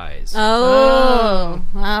gray eyes. Oh,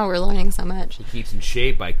 wow, we're learning so much. He keeps in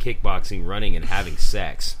shape by kickboxing, running, and having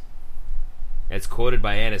sex. As quoted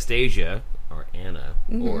by Anastasia, or Anna,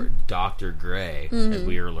 or Dr. Gray, as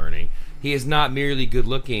we are learning, he is not merely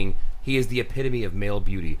good-looking, he is the epitome of male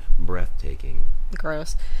beauty, breathtaking.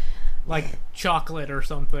 Gross. Like chocolate or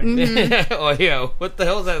something. Oh, yeah, what the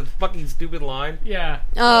hell is that fucking stupid line? Yeah.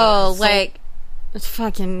 Oh, like, it's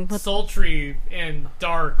fucking... Sultry and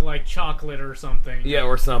dark like chocolate or something. Yeah,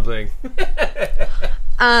 or something.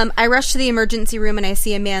 I rush to the emergency room and I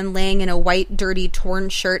see a man laying in a white, dirty, torn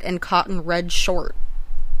shirt and cotton red short.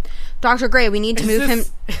 Dr. Gray, we need to move him...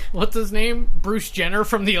 What's his name? Bruce Jenner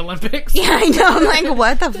from the Olympics? Yeah, I know. I'm like,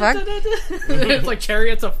 what the fuck? It's like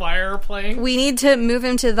Chariots of Fire playing. We need to move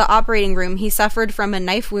him to the operating room. He suffered from a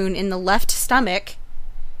knife wound in the left stomach.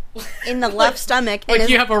 In the left stomach. Like and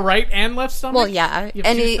you have a right and left stomach? Well, yeah. You have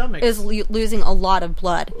And two he stomachs. is losing a lot of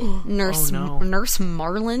blood. Nurse no. Nurse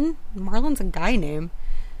Marlin? Marlin's a guy name.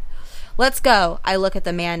 Let's go. I look at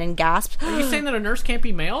the man and gasp. Are you saying that a nurse can't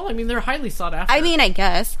be male? I mean, they're highly sought after. I mean, I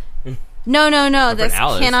guess. No. This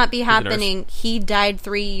Alice. cannot be She's a nurse. happening. He died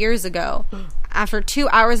 3 years ago. After 2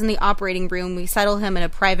 hours in the operating room, we settle him in a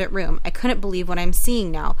private room. I couldn't believe what I'm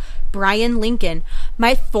seeing now. Brian Lincoln,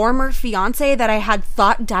 my former fiance that I had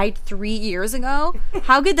thought died 3 years ago?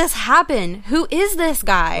 How could this happen? Who is this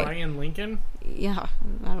guy? Brian Lincoln? Yeah,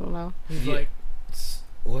 I don't know. He's Yeah. like,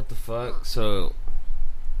 What the fuck? So,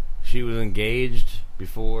 she was engaged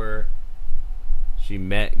before she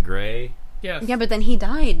met Gray? yes. Yeah, but then he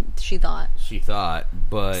died, she thought. She thought,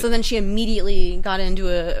 but... So then she immediately got into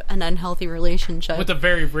an unhealthy relationship. With a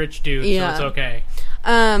very rich dude, Yeah. so it's okay.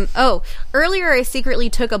 Earlier I secretly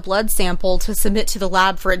took a blood sample to submit to the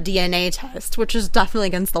lab for a DNA test, which is definitely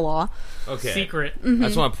against the law. okay. Secret. I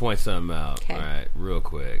just want to point something out. Okay. Alright, real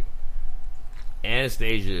quick.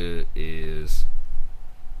 Anastasia is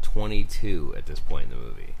 22 at this point in the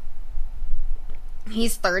movie.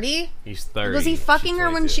 He's 30? He's 30. Was he fucking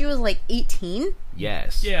her when she was like 18?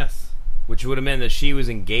 Yes. Yes. Which would have meant that she was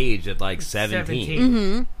engaged at like 17.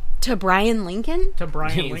 17. To Brian Lincoln? To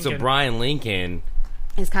Brian Lincoln. So Brian Lincoln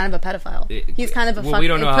He's kind of a pedophile. He's kind of a we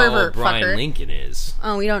don't know how old pervert Brian fucker. Lincoln is.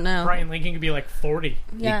 Oh, we don't know. Brian Lincoln could be like 40.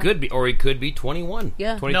 Yeah. He could be, or he could be 21.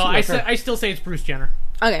 Yeah. 22. No, I still say it's Bruce Jenner.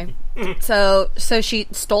 Okay. So she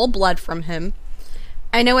stole blood from him.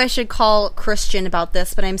 I know I should call Christian about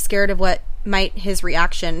this, but I'm scared of what might his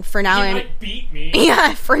reaction. For now, He might beat me.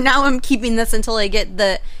 Yeah, for now I'm keeping this until I get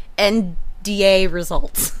the NDA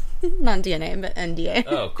results. Not DNA, but NDA.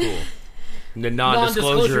 Oh, cool. The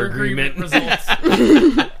non-disclosure agreement. results.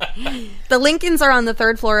 The Lincolns are on the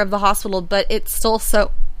 3rd floor of the hospital, but it's still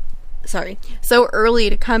so early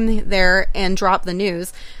to come there and drop the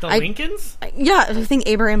news. The Lincolns? Yeah, I think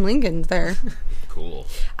Abraham Lincoln's there. Cool.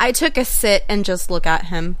 I took a sit and just look at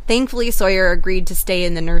him. Thankfully, Sawyer agreed to stay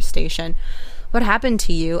in the nurse station. What happened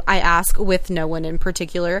to you? I ask, with no one in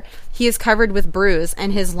particular. He is covered with bruise,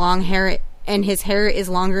 and his hair is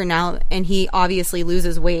longer now, and he obviously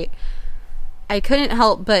loses weight. I couldn't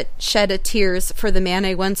help but shed tears for the man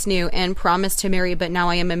I once knew and promised to marry, but now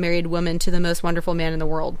I am a married woman to the most wonderful man in the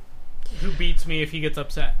world. Who beats me if he gets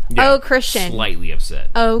upset? Yeah, Oh, Christian. Slightly upset.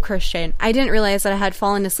 Oh, Christian. I didn't realize that I had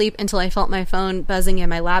fallen asleep until I felt my phone buzzing in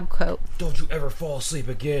my lab coat. Don't you ever fall asleep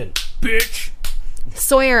again, bitch.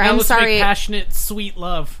 Sawyer, Now I'm let's sorry. make passionate, sweet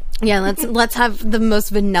love. Yeah, let's have the most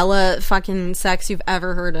vanilla fucking sex you've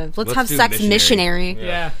ever heard of. Let's have do sex missionary.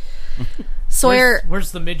 Yeah. Sawyer,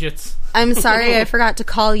 Where's the midgets? I'm sorry I forgot to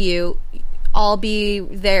call you. I'll be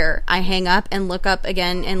there. I hang up and look up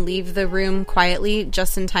again and leave the room quietly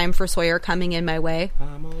just in time for Sawyer coming in my way.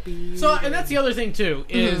 So, and that's the other thing too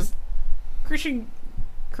is Christian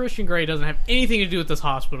Grey doesn't have anything to do with this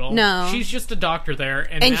hospital. No. She's just a doctor there,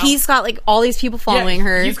 and And now, he's got like all these people following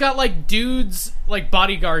her. He's got like dudes, like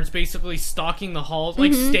bodyguards, basically stalking the halls,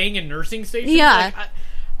 like staying in nursing stations. Yeah. Like,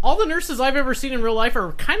 all the nurses I've ever seen in real life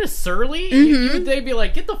are kind of surly. They'd be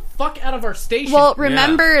like, "Get the fuck out of our station." Well,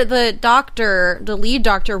 remember the lead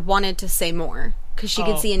doctor wanted to say more because she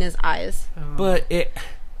could see in his eyes. But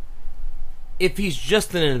if he's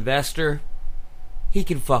just an investor, he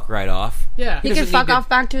can fuck right off. yeah, He can fuck off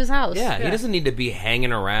back to his house. Yeah, he doesn't need to be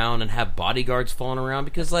hanging around and have bodyguards following around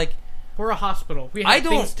because, like, we're a hospital. We have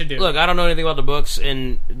things to do. Look, I don't know anything about the books,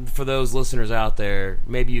 and for those listeners out there,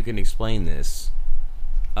 maybe you can explain this.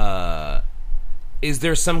 Is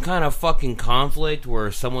there some kind of fucking conflict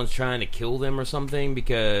where someone's trying to kill them or something?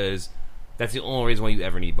 Because that's the only reason why you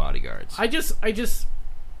ever need bodyguards. I just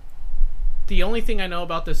the only thing I know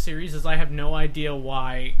about this series is I have no idea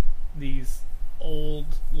why these old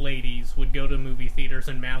ladies would go to movie theaters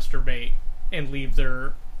and masturbate and leave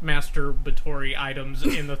their masturbatory items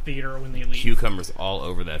in the theater when they leave. Cucumbers all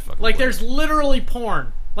over that fucking Like, place. there's literally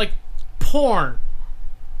porn. Like, porn.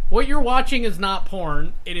 What you're watching is not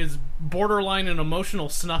porn. It is borderline an emotional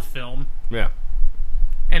snuff film. Yeah.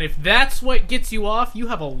 And if that's what gets you off, you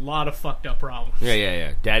have a lot of fucked up problems.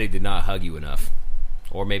 Yeah. Daddy did not hug you enough.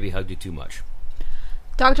 Or maybe hugged you too much.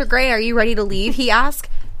 Dr. Gray, are you ready to leave? He asked.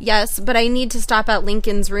 Yes, but I need to stop at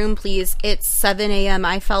Lincoln's room, please. It's 7 a.m.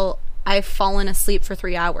 I've fallen asleep for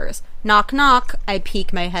 3 hours. Knock, knock. I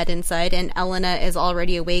peek my head inside, and Elena is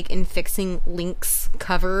already awake and fixing Link's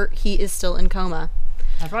cover. He is still in coma.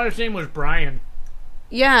 I thought his name was Brian.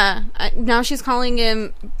 Yeah, now she's calling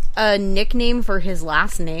him a nickname for his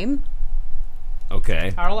last name.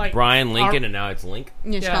 Okay. I like- Brian Lincoln, and now it's Link.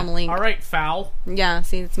 Yeah, she's calling him Link. All right, foul. Yeah,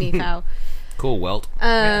 see, it's me, Cow. Cool, Welt.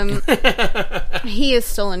 He is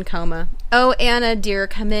still in coma. Oh, Anna, dear,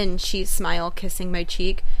 come in. She smiled, kissing my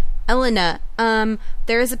cheek. Elena,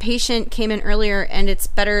 there is a patient came in earlier, and it's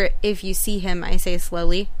better if you see him, I say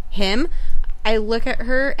slowly. Him? I look at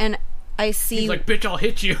her, and I see... He's like, bitch, I'll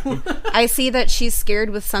hit you. I see that she's scared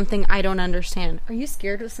with something I don't understand. Are you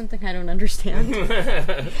scared with something I don't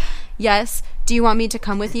understand? Yes. Do you want me to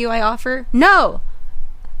come with you, I offer? No!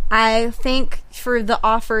 I thank for the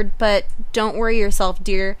offered, but don't worry yourself,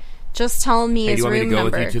 dear. Just tell me Hey, his do you want me room to go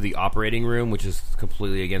number. with you to the operating room, which is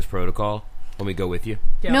completely against protocol? Let me go with you?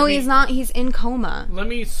 Yeah, No, let me- he's not. He's in coma. Let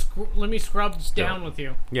me scrub down with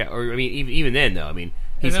you. Yeah, or, I mean, even then, though, I mean,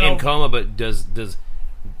 he's then in I'll- coma, but does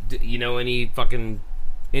you know any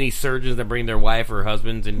surgeons that bring their wife or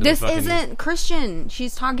husbands into This the fucking... isn't Christian.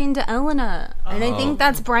 She's talking to Elena. And I think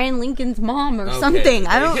that's Brian Lincoln's mom or Okay. something.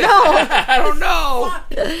 I don't know. I don't know!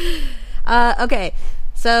 Okay.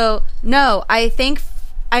 So, no, I thank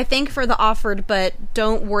for the offered, but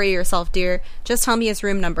don't worry yourself, dear. Just tell me his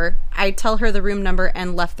room number. I tell her the room number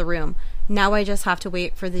and left the room. Now I just have to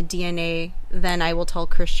wait for the DNA. Then I will tell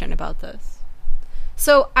Christian about this.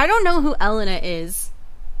 So, I don't know who Elena is.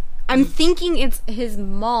 I'm thinking it's his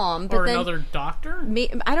mom, but or then another doctor?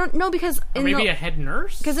 I don't know because Or maybe a head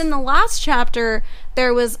nurse? because in the last chapter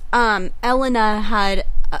there was Elena had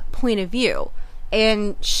a point of view,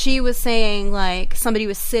 and she was saying like somebody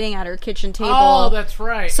was sitting at her kitchen table. Oh, that's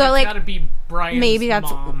right. So, it's like, gotta be Brian's maybe that's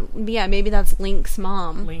mom. maybe that's Link's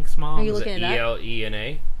mom. Link's mom. Are you Is looking it at that?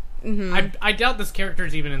 ELENA? I doubt this character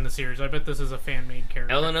is even in the series. I bet this is a fan-made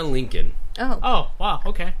character. Elena Lincoln. Oh, wow,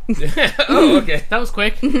 okay. Oh, okay. That was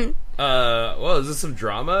quick. Well, is this some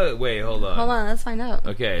drama? Wait, hold on. Hold on, let's find out.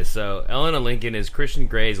 Okay, so Elena Lincoln is Christian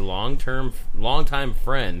Grey's longtime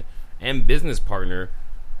friend and business partner,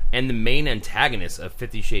 and the main antagonist of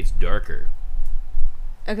 50 Shades Darker.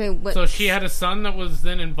 Okay, what? So she had a son that was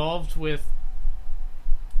then involved with...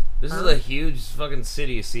 This is a huge fucking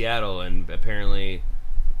city, Seattle, and apparently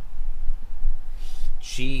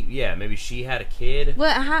maybe she had a kid.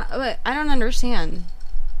 What? I don't understand.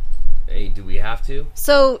 Hey, do we have to?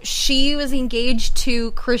 So she was engaged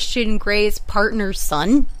to Christian Grey's partner's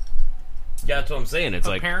son? Yeah, that's what I'm saying. It's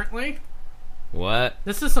like, Apparently. what?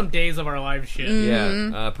 This is some Days of Our Lives shit.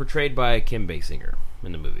 Yeah, portrayed by Kim Basinger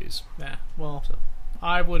in the movies. Yeah, well,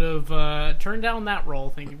 I would have turned down that role,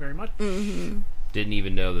 thank you very much. Didn't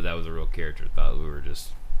even know that was a real character. Thought we were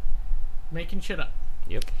just... Making shit up.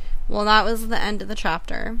 Yep. Well, that was the end of the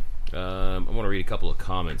chapter. I want to read a couple of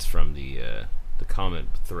comments from the comment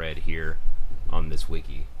thread here on this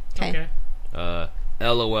wiki. Okay.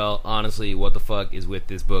 LOL, honestly, what the fuck is with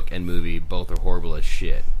this book and movie? Both are horrible as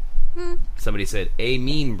shit. Somebody said,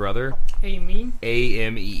 "Amen, brother." Amen?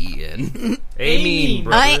 Amen. Amen,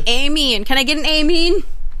 brother. Amen. Can I get an amen?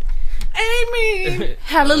 Amen!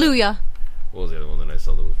 Hallelujah. What was the other one that I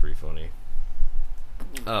saw that was pretty funny?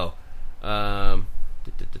 Oh.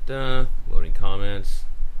 Loading comments.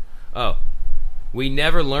 Oh. We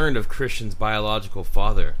never learned of Christian's biological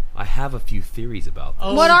father. I have a few theories about that.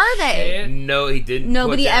 Oh, What are they? shit. No, he didn't.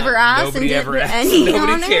 Nobody put down- ever asked, and Nobody did ever asked. any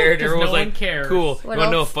Nobody on it? cared. 'Cause Everyone no was one like, cares. "Cool." What You want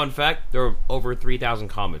to know a else? fun fact? There were over 3,000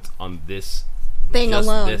 comments on this Thing just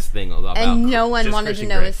alone. This thing about And no one just wanted Christian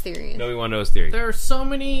to know Grey. his theories. Nobody wanted to know his theory. There are so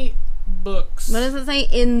many books. What does it say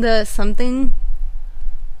in the something?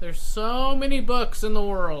 There's so many books in the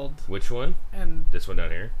world, Which one? and This one down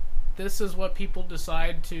here. this is what people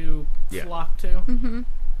decide to Yeah. flock to. Mm-hmm.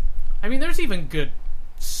 I mean, there's even good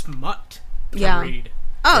smut to Yeah. read.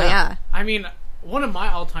 Oh, Yeah. yeah. I mean, one of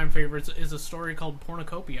my all-time favorites is a story called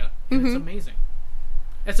Pornocopia, and it's amazing.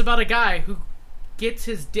 It's about a guy who gets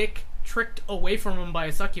his dick tricked away from him by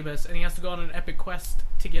a succubus, and he has to go on an epic quest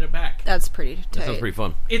to get it back. That's pretty tight. That sounds pretty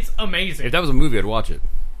fun. It's amazing. If that was a movie, I'd watch it.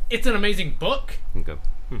 It's an amazing book. Okay.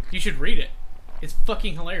 You should read it. It's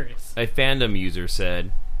fucking hilarious. A fandom user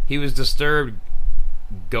said he was disturbed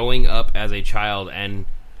going up as a child, and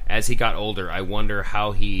as he got older, I wonder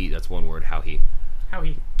how he, that's one word, how he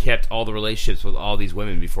kept all the relationships with all these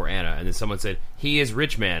women before Anna. And then someone said, he is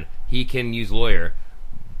rich man. He can use lawyer.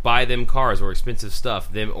 Buy them cars or expensive stuff.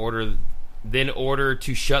 Then order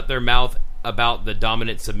to shut their mouth about the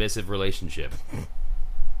dominant submissive relationship.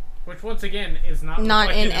 Which, once again, is not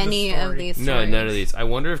Not in reflected any the of story. these No, stories. none of these. I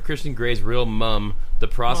wonder if Christian Grey's real mum, the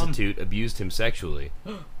prostitute, abused him sexually.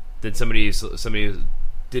 Then somebody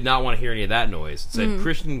did not want to hear any of that noise. Said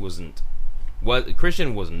Christian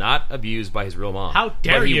Christian was not abused by his real mom. How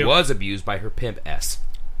dare but he you. was abused by her pimp S.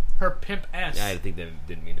 Her pimp S. I think they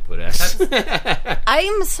didn't mean to put S.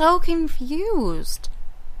 I'm so confused.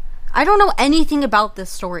 I don't know anything about this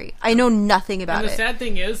story. I know nothing about And the it. sad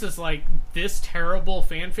thing is like, this terrible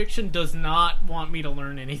fan fiction does not want me to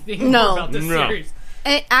learn anything No. more about this No. series.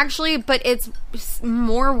 But it's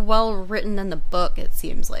more well written than the book, it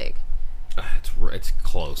seems like. It's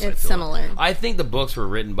close. It's I feel similar. Like. I think the books were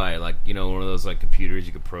written by one of those computers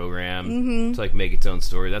you could program to make its own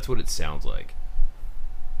story. That's what it sounds like.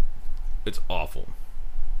 It's awful.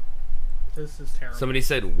 This is terrible. Somebody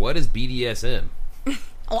said, "What is BDSM?"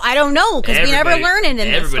 Oh, I don't know, because we never learn it in this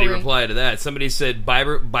Everybody story. replied to that. Somebody said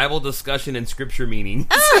Bible discussion and scripture meaning.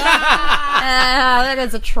 That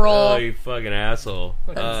is a troll. Oh, you fucking asshole.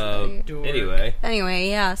 funny. Anyway, Anyway,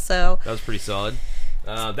 yeah, so... that was pretty solid.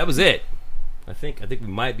 That was it. I think we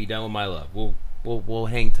might be done with My Love. We'll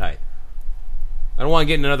hang tight. I don't want to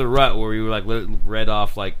get in another rut where we read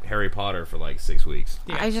off Harry Potter for 6 weeks.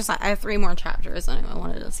 Yeah. I have 3 more chapters, and I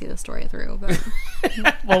wanted to see the story through, but...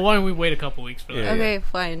 Well, why don't we wait a couple weeks for that? Yeah. Okay,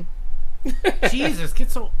 fine. Jesus,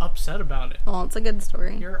 get so upset about it. Well, it's a good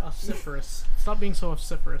story. You're vociferous. Stop being so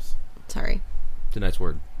vociferous. Sorry. It's a nice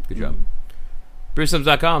word. Good job.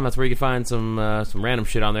 BrewSubs.com. That's where you can find some random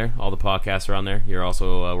shit on there. All the podcasts are on there. We're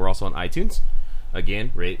also on iTunes.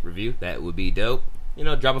 Again, rate, review. That would be dope.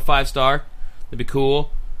 Drop a 5-star. That'd be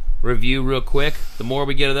cool. review real quick. The more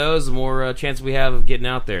we get of those, the more chance we have of getting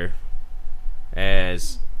out there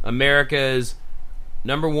as America's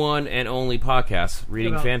number one and only podcast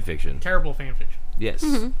reading About fan fiction. Terrible fan fiction. Yes.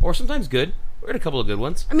 Or sometimes good. We read a couple of good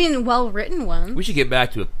ones. I mean, well-written ones. We should get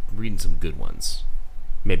back to reading some good ones.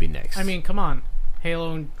 Maybe next. I mean, come on.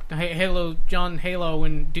 Halo, John Halo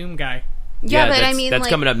and Doom guy. Yeah, but that's, I mean, that's like,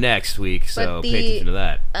 coming up next week, so but pay attention to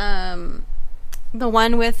that. The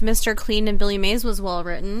one with Mr. Clean and Billy Mays was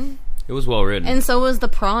well-written. It was well written. And so was The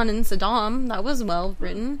Prawn and Saddam. That was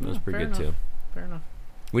well-written. That was pretty Fair good, enough. too. Fair enough.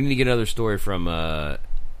 We need to get another story from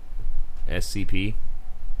SCP.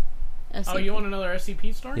 Oh, you want another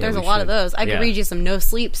SCP story? Yeah, There's we a lot should. of those. I Yeah. could read you some no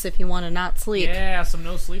sleeps if you want to not sleep. Yeah, some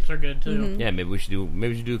no sleeps are good too. Yeah, maybe we should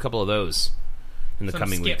do a couple of those in the Some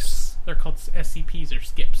coming skips. They're called SCPs or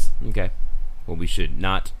skips. weeks. Okay. Well, we should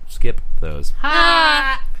not skip those.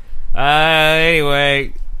 Ha!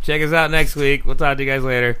 Anyway, check us out next week. We'll talk to you guys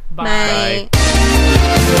later. Bye. Bye.